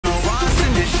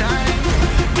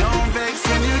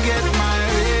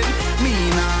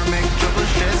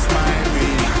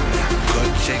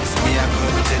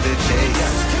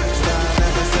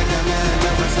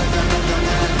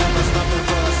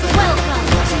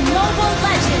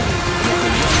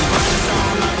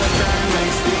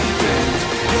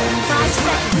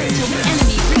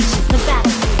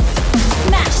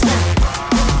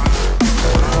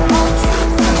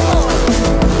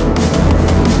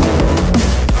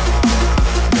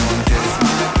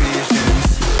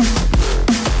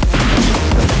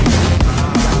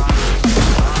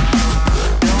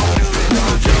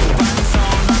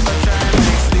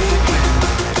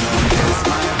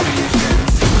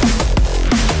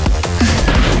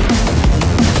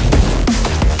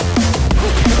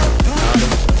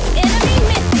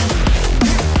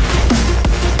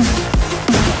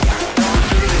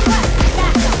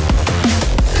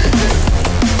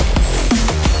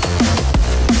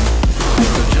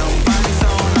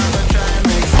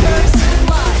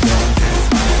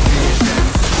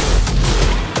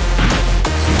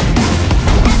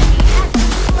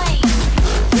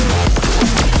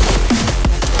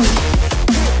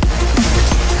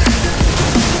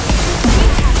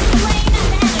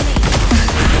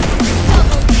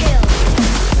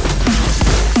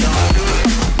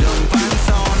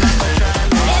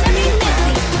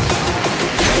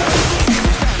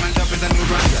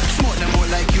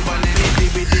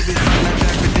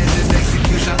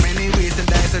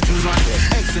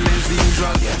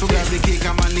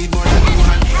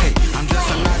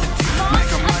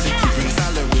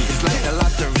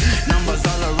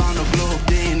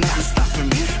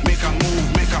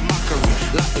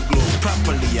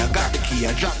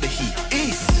I drop the heat.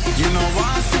 East, you know why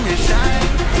I see me shine.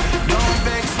 Don't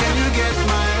vex when you get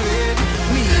my way.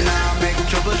 Me now make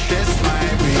trouble stress my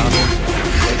brain.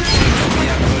 Me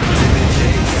a good to the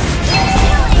chase.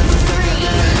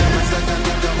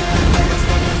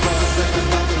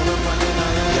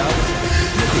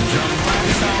 Jump on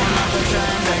the sound of the try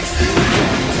and make statement.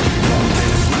 Don't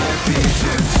test my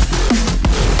patience.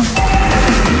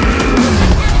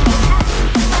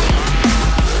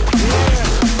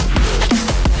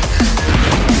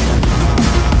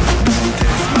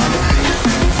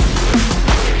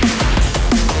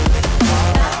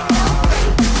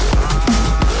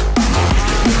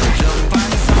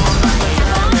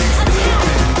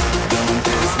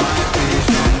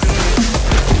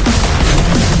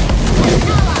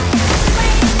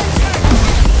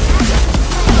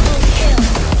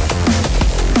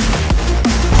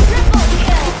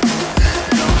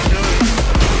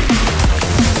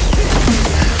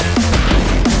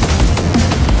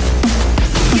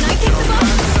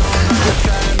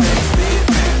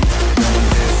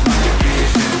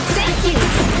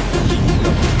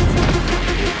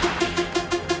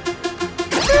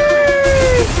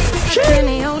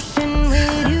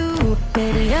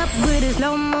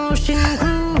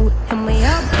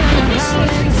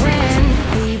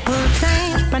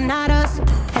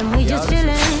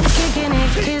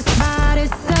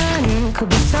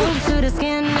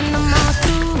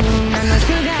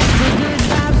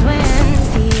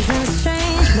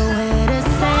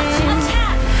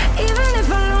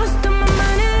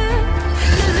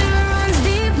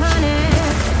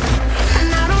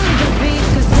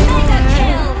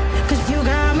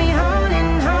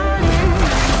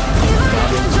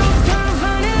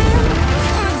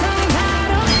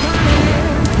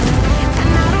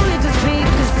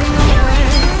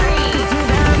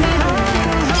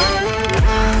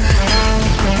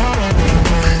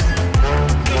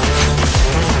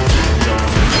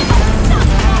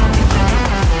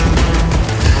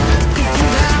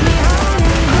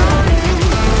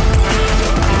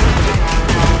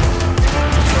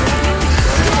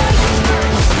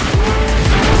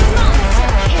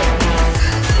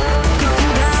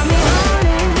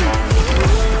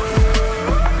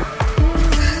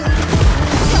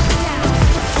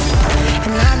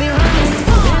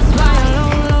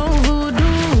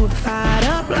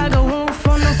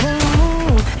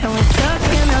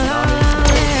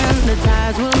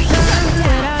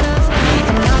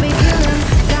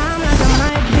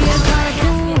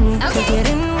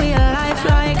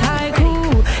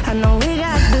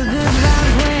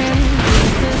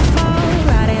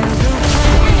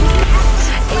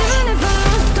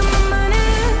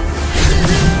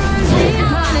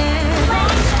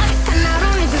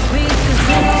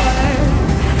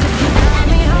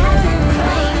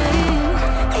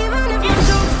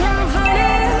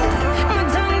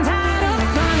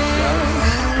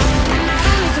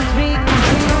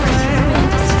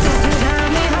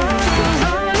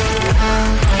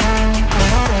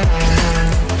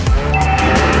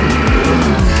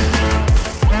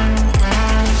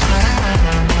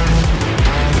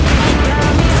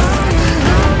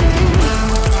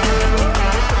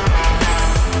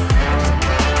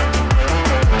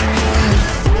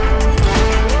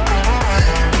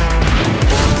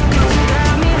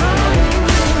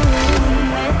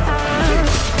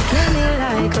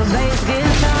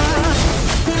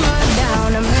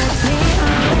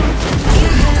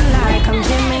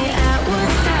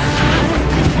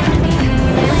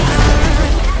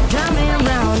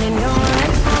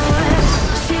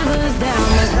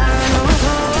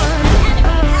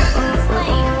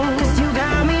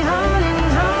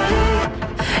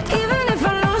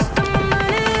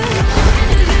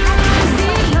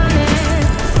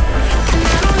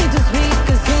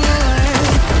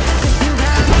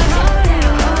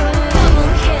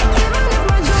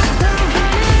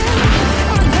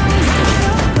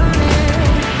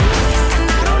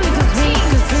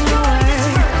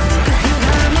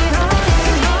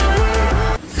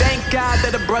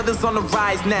 brothers on the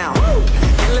rise now.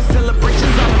 Endless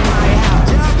celebrations all in my house.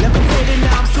 Levitating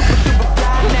now, I'm super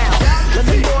fly now. Let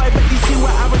me boy, but you see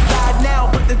where I reside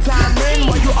now. Put the time in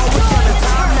while you always got the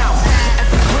time now. And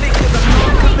quit it, cause I know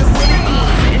I'm coming with it.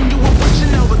 And you were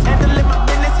pushing, I was handling my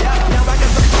business. Now I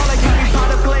got the ball, I can be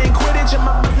part of playing Quidditch. And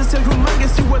my business is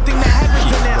humongous, see what thing that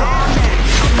happens in it. Damn that,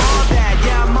 I'm all that,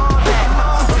 yeah, I'm all that.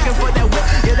 Looking for that whip,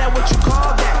 yeah, that what you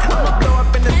call that. I'ma blow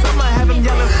up in the summer, have him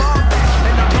yelling fall back.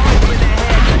 And I'm always with that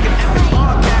head, looking every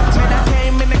ball cap. Turn I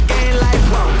came in the game like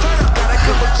whoa. Got a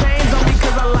couple chains on me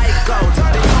cause I like gold.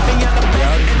 They told me I'm the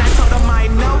best, and I told them I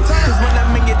know. Cause when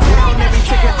I'm in your town,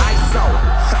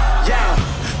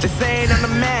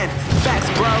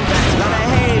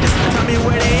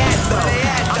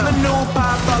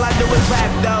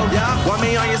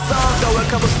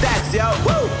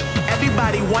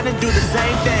 wanna do the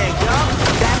same thing.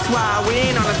 That's why we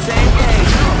ain't on the same page.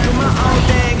 Do my own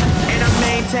thing and I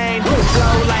maintain.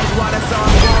 Flow like water, so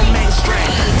I'm going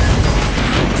mainstream.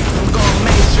 I'm going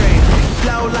mainstream.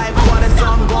 Flow like water, so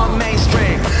I'm going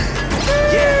mainstream.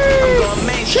 Yeah, I'm going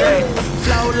mainstream.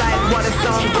 Flow like water, so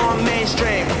I'm going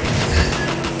mainstream.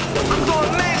 I'm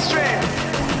going mainstream.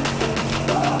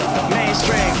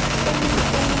 Mainstream.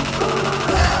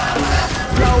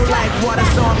 Flow like water,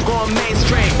 so I'm going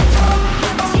mainstream.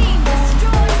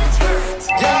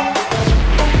 Yeah.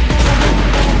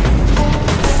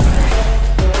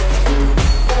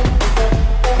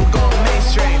 I'm going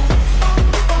mainstream.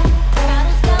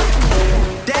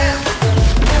 Damn.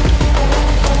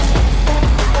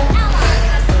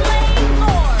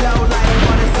 Flow like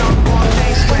water, so I'm going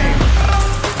mainstream.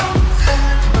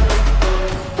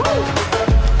 Woo.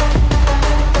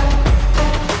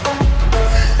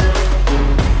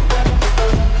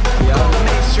 Going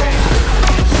mainstream.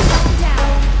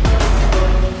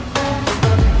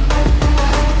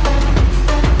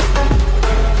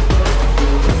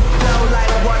 Flow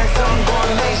like water, so I'm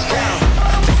going mainstream.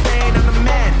 They saying I'm the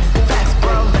man. Facts,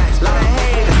 bro. Lot of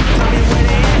haters. Tell me where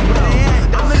they at, bro.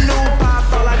 I'm the new pop.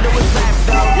 All I do is rap,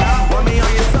 though. Want me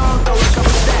on your song? Throw a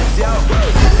couple steps, yo.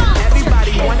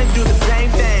 Everybody wanna do the same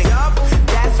thing.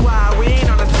 That's why we ain't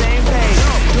on the same page.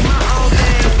 Do my own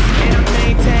thing and I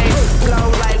maintain. Flow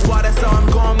like water, so I'm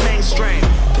going mainstream.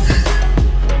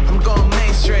 I'm going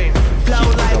mainstream. Flow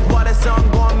like water, so I'm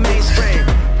going mainstream.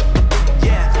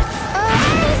 Yeah.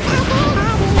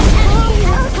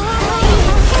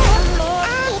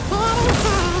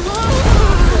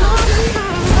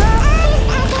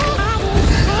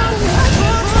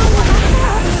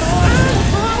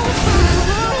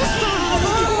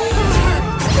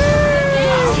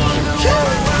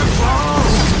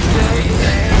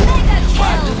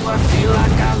 Why do I feel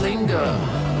like I linger?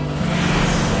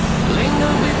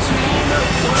 Linger between the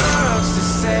words to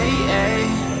say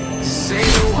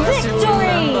the words to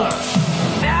remember.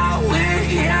 Now we're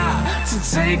here to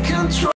take control.